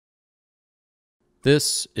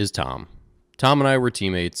This is Tom. Tom and I were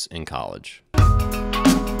teammates in college.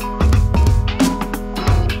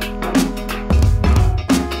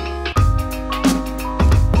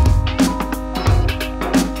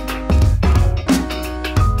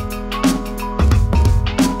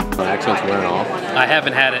 Accent's wearing off. I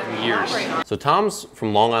haven't had it in years. So Tom's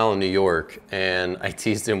from Long Island, New York, and I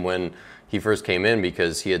teased him when he first came in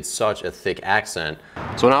because he had such a thick accent.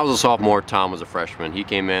 So when I was a sophomore, Tom was a freshman. He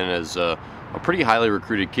came in as a pretty highly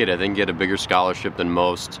recruited kid. I think he had a bigger scholarship than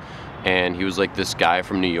most, and he was like this guy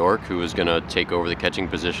from New York who was gonna take over the catching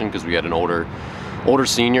position because we had an older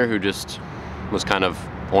senior who just was kind of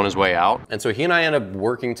on his way out. And so he and I ended up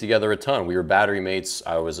working together a ton. We were battery mates.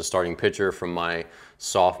 I was a starting pitcher from my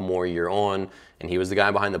sophomore year on, and he was the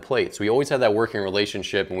guy behind the plate. So we always had that working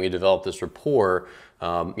relationship, and we developed this rapport,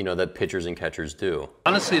 that pitchers and catchers do.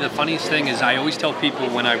 Honestly, the funniest thing is I always tell people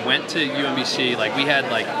when I went to UMBC, like we had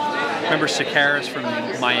remember Sakaris from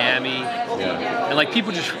Miami? Yeah. And like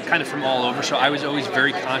people just kind of from all over, so I was always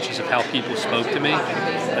very conscious of how people spoke to me.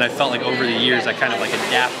 And I felt like over the years I kind of like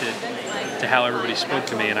adapted to how everybody spoke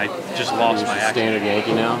to me, and I just lost my accent. Standard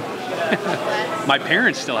Yankee now? My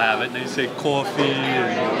parents still have it, and they say coffee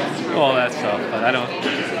and all that stuff, but I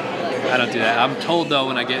don't do that. I'm told though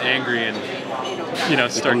when I get angry and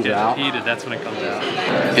start getting heated, that's when it comes out.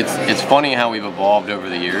 It's funny how we've evolved over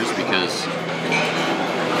the years, because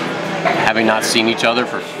having not seen each other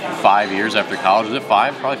for 5 years after college, was it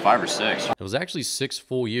 5? Probably 5 or 6. It was actually 6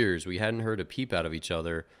 full years we hadn't heard a peep out of each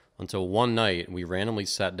other until one night we randomly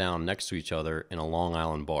sat down next to each other in a Long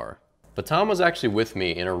Island bar. But Tom was actually with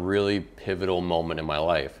me in a really pivotal moment in my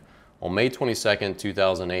life. On May 22nd,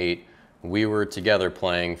 2008, we were together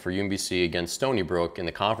playing for UMBC against Stony Brook in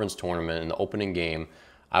the conference tournament in the opening game.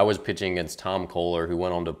 I was pitching against Tom Kohler, who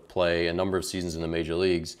went on to play a number of seasons in the major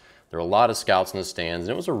leagues. There were a lot of scouts in the stands,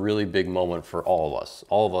 and it was a really big moment for all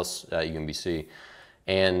of us at UMBC.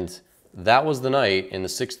 And that was the night in the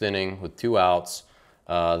 6th inning with 2 outs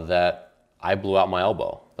that I blew out my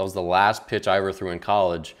elbow. That was the last pitch I ever threw in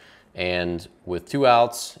college. And with 2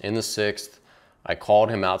 outs in the 6th, I called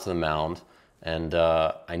him out to the mound, and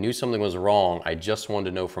I knew something was wrong. I just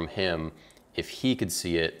wanted to know from him if he could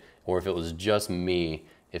see it, or if it was just me,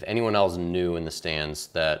 if anyone else knew in the stands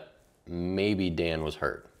that maybe Dan was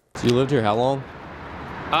hurt. So you lived here how long?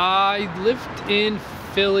 I lived in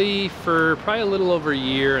Philly for probably a little over a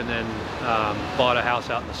year, and then bought a house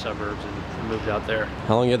out in the suburbs and moved out there.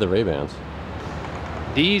 How long you had the Ray-Bans?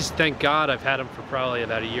 These, thank God, I've had them for probably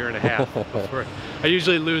about a year and a half before. I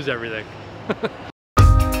usually lose everything.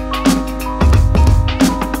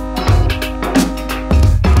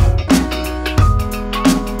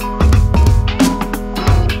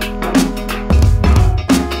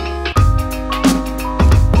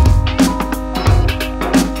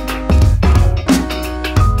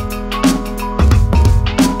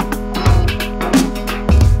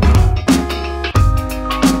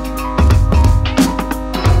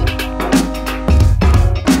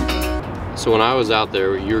 So when I was out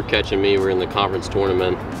there, you were catching me, we were in the conference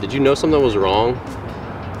tournament. Did you know something was wrong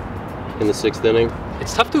in the 6th inning?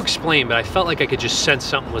 It's tough to explain, but I felt like I could just sense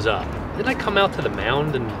something was up. Didn't I come out to the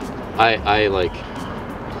mound and... I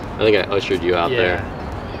think I ushered you out there.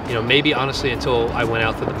 Maybe honestly until I went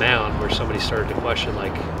out to the mound where somebody started to question,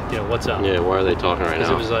 what's up? Yeah, why are they talking right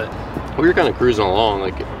now? It was we were kind of cruising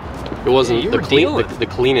along, it wasn't the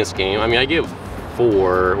cleanest game. I mean, I gave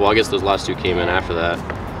 4, well, I guess those last 2 came in after that.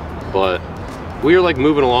 But we were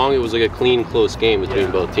moving along. It was a clean, close game between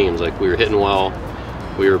both teams. We were hitting well,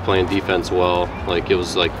 we were playing defense well. It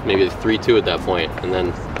was maybe 3-2 at that point, and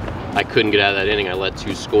then I couldn't get out of that inning. I let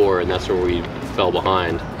 2 score, and that's where we fell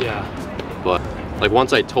behind. Yeah. But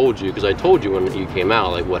once I told you, because I told you when you came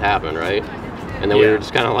out, what happened, right? And then we were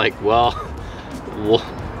just kind of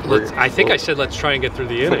I think I said let's try and get through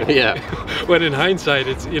the inning. Yeah. When in hindsight,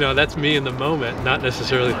 it's that's me in the moment, not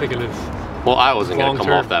necessarily thinking it's. Well, I wasn't going to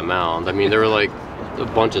come off that mound. I mean, there were a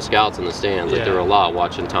bunch of scouts in the stands. There were a lot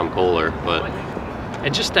watching Tom Kohler, but...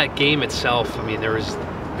 And just that game itself, I mean, there was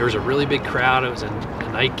a really big crowd. It was a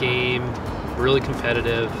night game, really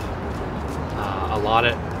competitive, a lot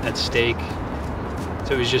at stake.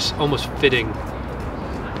 So it was just almost fitting,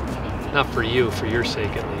 not for you, for your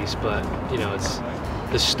sake at least, but, it's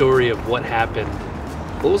the story of what happened.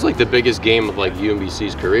 What was the biggest game of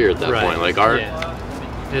UMBC's career at that point?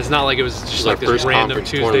 And it's not like it was just this random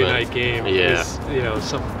Tuesday night game. Yeah. It was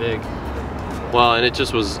something big. Well, and it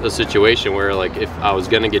just was a situation where if I was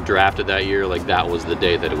going to get drafted that year, that was the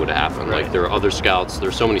day that it would happen. Right. There were other scouts. There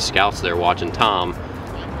were so many scouts there watching Tom,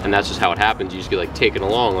 and that's just how it happens. You just get taken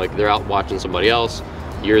along. They're out watching somebody else.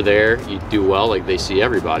 You're there. You do well. They see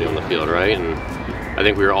everybody on the field, right? And I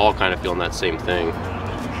think we were all kind of feeling that same thing.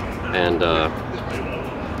 And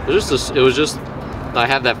it was just, I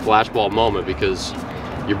had that flashball moment because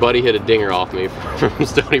your buddy hit a dinger off me from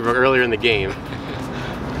Stony Brook earlier in the game.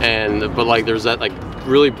 But like there's that like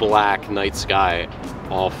really black night sky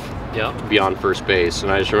off beyond first base.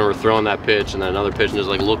 And I just remember throwing that pitch and then another pitch and just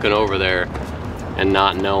like looking over there and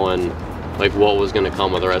not knowing like what was going to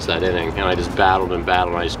come with the rest of that inning. And I just battled and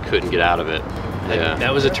battled and I just couldn't get out of it. Yeah.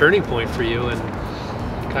 That was a turning point for you and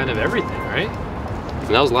kind of everything, right?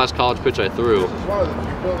 And that was the last college pitch I threw.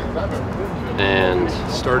 And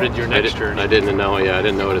started your next journey. I didn't know, I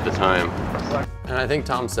didn't know it at the time. And I think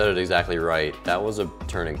Tom said it exactly right. That was a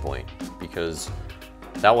turning point because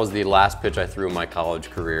that was the last pitch I threw in my college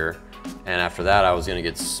career. And after that, I was gonna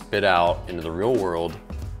get spit out into the real world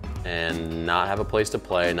and not have a place to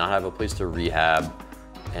play, not have a place to rehab.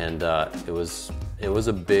 And it was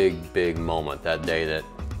a big, big moment that day that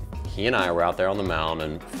he and I were out there on the mound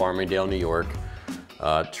in Farmingdale, New York,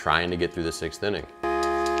 trying to get through the 6th inning.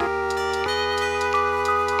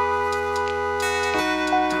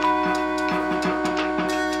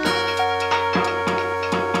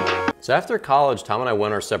 So after college, Tom and I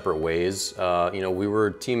went our separate ways. You know, we were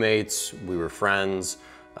teammates, we were friends,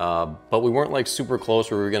 but we weren't like super close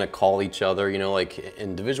where we were gonna call each other. You know, like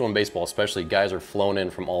in Division I baseball especially, guys are flown in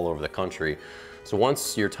from all over the country. So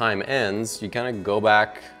once your time ends, you kind of go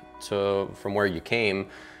back from where you came,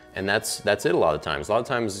 and that's it a lot of times. A lot of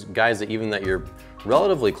times, guys that you're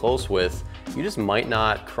relatively close with, you just might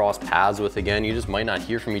not cross paths with again. You just might not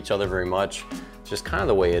hear from each other very much. It's just kind of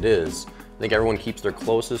the way it is. I think everyone keeps their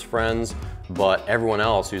closest friends, but everyone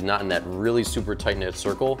else who's not in that really super tight-knit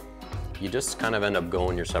circle, you just kind of end up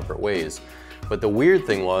going your separate ways. But the weird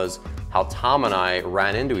thing was how Tom and I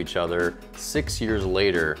ran into each other 6 years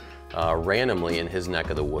later, randomly in his neck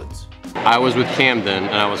of the woods. I was with Camden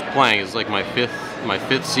and I was playing. It was like my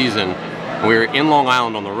fifth season. And we were in Long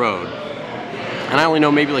Island on the road. And I only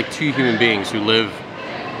know maybe like 2 human beings who live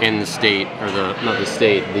in the state, or not the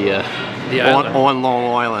state, on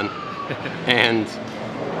Long Island. And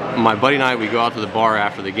my buddy and I, we go out to the bar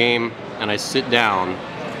after the game, and I sit down,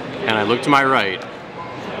 and I look to my right,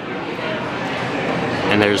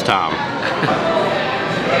 and there's Tom.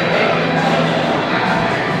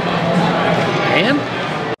 And?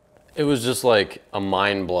 It was just like a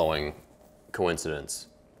mind-blowing coincidence,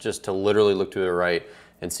 just to literally look to the right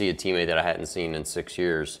and see a teammate that I hadn't seen in 6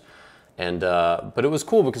 years. And but it was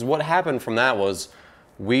cool because what happened from that was,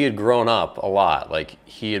 we had grown up a lot. Like,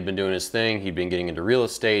 he had been doing his thing, he'd been getting into real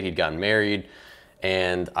estate, he'd gotten married,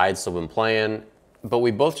 and I'd still been playing. But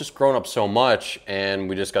we both just grown up so much, and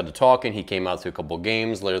we just got to talking. He came out to a couple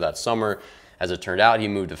games later that summer. As it turned out, he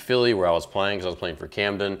moved to Philly where I was playing, because I was playing for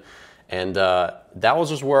Camden. And that was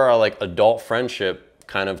just where our like adult friendship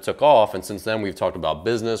kind of took off. And since then, we've talked about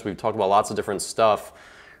business, we've talked about lots of different stuff,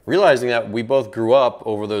 realizing that we both grew up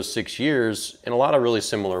over those 6 years in a lot of really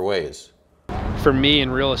similar ways. For me, in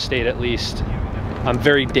real estate at least, I'm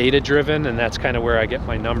very data driven, and that's kind of where I get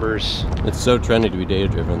my numbers. It's so trendy to be data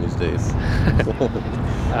driven these days.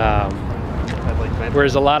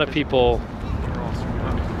 Whereas a lot of people,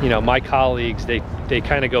 you know, my colleagues, they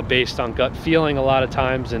kind of go based on gut feeling a lot of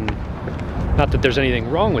times, and not that there's anything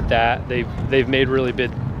wrong with that. They've made really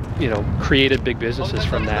big, you know, created big businesses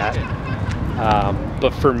from that. But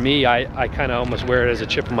for me, I kind of almost wear it as a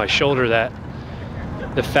chip on my shoulder that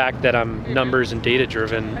the fact that I'm numbers and data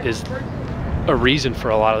driven is a reason for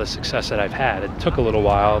a lot of the success that I've had. It took a little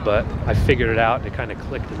while, but I figured it out and it kind of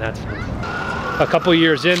clicked in that sense. A couple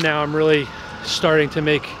years in now, I'm really starting to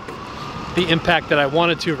make the impact that I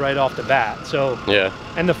wanted to right off the bat. So, yeah.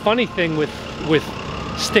 And the funny thing with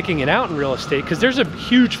sticking it out in real estate, because there's a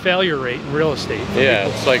huge failure rate in real estate. Yeah,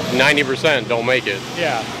 it's like 90% don't make it.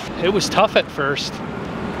 Yeah, it was tough at first,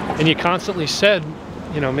 and you constantly said,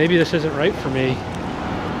 you know, maybe this isn't right for me.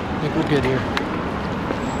 I think we're good here.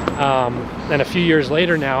 And a few years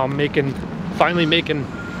later now, I'm finally making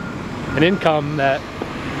an income that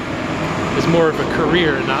is more of a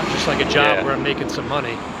career, not just like a job where I'm making some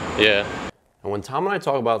money. Yeah. And when Tom and I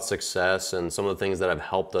talk about success and some of the things that have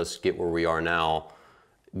helped us get where we are now,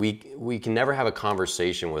 we can never have a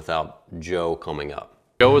conversation without Joe coming up.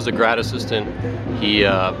 Joe was a grad assistant. He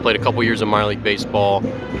played a couple years of minor league baseball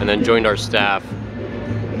and then joined our staff.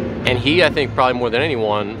 And he, I think, probably more than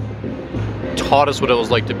anyone, taught us what it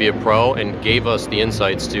was like to be a pro and gave us the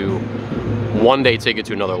insights to one day take it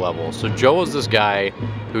to another level. So Joe was this guy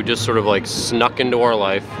who just sort of like snuck into our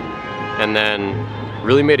life and then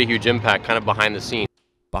really made a huge impact kind of behind the scenes.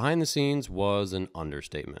 Behind the scenes was an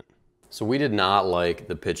understatement. So we did not like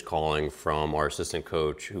the pitch calling from our assistant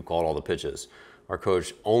coach who called all the pitches. our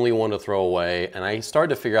coach only wanted to throw away. And I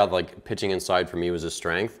started to figure out like pitching inside for me was a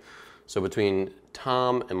strength. So between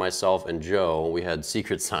Tom and myself and Joe, we had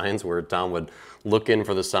secret signs where Tom would look in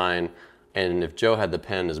for the sign, and if Joe had the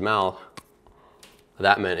pen in his mouth,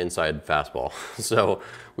 that meant inside fastball. So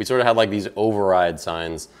we sort of had like these override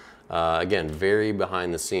signs, again, very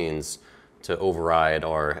behind the scenes to override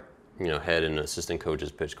our head and assistant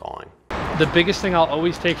coach's pitch calling. The biggest thing I'll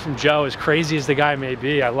always take from Joe, as crazy as the guy may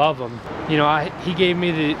be, I love him. He gave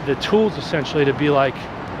me the tools essentially to be like,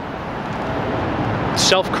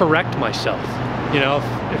 self-correct myself.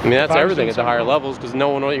 That's everything at the higher levels, because no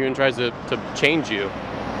one even tries to change you.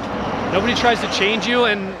 Nobody tries to change you,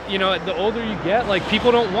 and the older you get, like,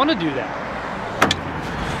 people don't want to do that.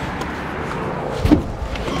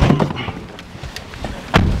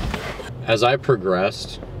 As I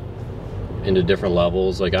progressed into different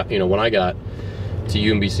levels, like when I got to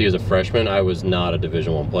UMBC as a freshman, I was not a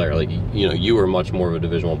Division I player. Like you were much more of a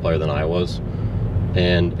Division I player than I was.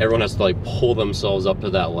 And everyone has to like pull themselves up to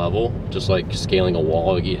that level, just like scaling a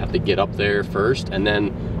wall. You have to get up there first and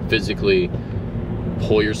then physically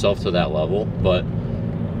pull yourself to that level. But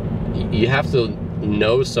you have to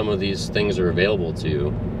know some of these things are available to you,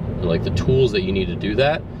 and like the tools that you need to do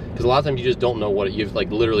that. Because a lot of times you just don't know you have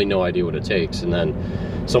like literally no idea what it takes. And then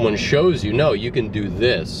someone shows you, no, you can do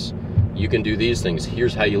this. You can do these things.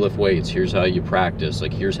 Here's how you lift weights. Here's how you practice.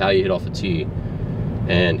 Like here's how you hit off a tee.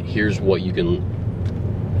 And here's what you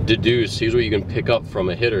can deduce, here's what you can pick up from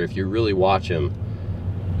a hitter if you really watch him.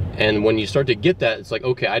 And when you start to get that, it's like,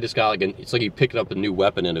 okay, I just got like it's like you picked up a new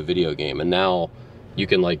weapon in a video game, and now you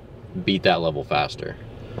can like beat that level faster.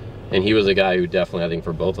 And he was a guy who definitely, I think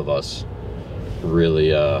for both of us, really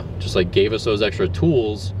just like gave us those extra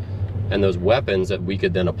tools and those weapons that we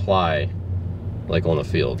could then apply like on the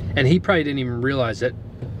field. And he probably didn't even realize that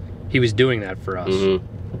he was doing that for us.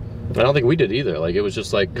 Mm-hmm. I don't think we did either. Like it was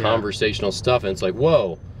just like conversational stuff, and it's like,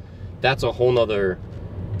 whoa, that's a whole nother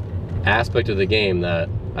aspect of the game that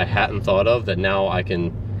I hadn't thought of, that now I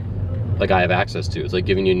have access to. It's like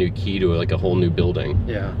giving you a new key to like a whole new building.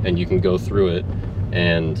 Yeah. And you can go through it,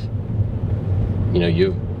 and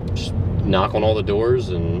you just knock on all the doors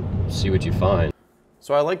and see what you find.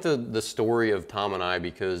 So I like the story of Tom and I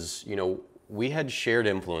because, we had shared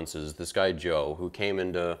influences. This guy, Joe, who came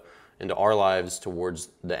into our lives towards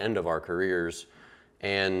the end of our careers.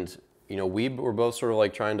 And, we were both sort of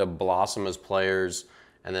like trying to blossom as players.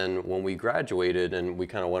 And then when we graduated and we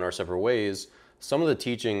kind of went our separate ways, some of the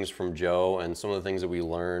teachings from Joe and some of the things that we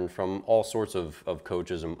learned from all sorts of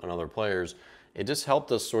coaches and other players, it just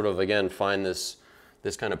helped us sort of, again, find this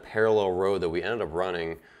kind of parallel road that we ended up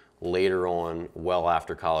running later on, well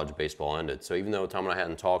after college baseball ended. So even though Tom and I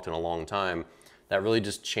hadn't talked in a long time, that really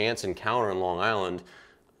just chance encounter in Long Island,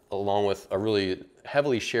 along with a really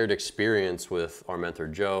heavily shared experience with our mentor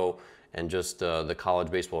Joe and just the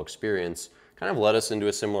college baseball experience, kind of led us into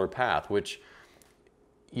a similar path, which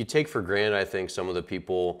you take for granted, I think, some of the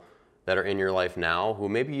people that are in your life now who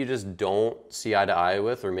maybe you just don't see eye to eye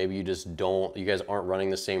with, or maybe you guys aren't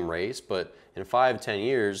running the same race, but in 5-10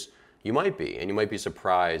 years, you might be, and you might be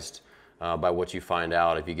surprised by what you find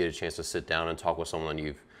out if you get a chance to sit down and talk with someone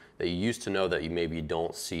that you used to know that you maybe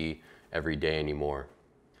don't see every day anymore.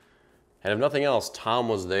 And if nothing else, Tom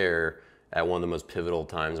was there at one of the most pivotal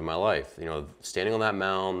times in my life. Standing on that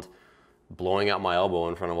mound, blowing out my elbow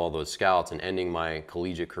in front of all those scouts and ending my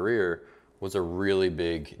collegiate career was a really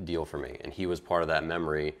big deal for me. And he was part of that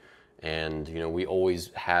memory. And, we always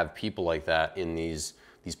have people like that in these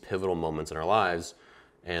pivotal moments in our lives.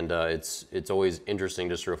 And it's always interesting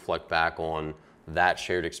just to reflect back on that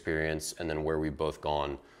shared experience and then where we've both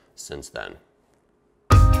gone since then.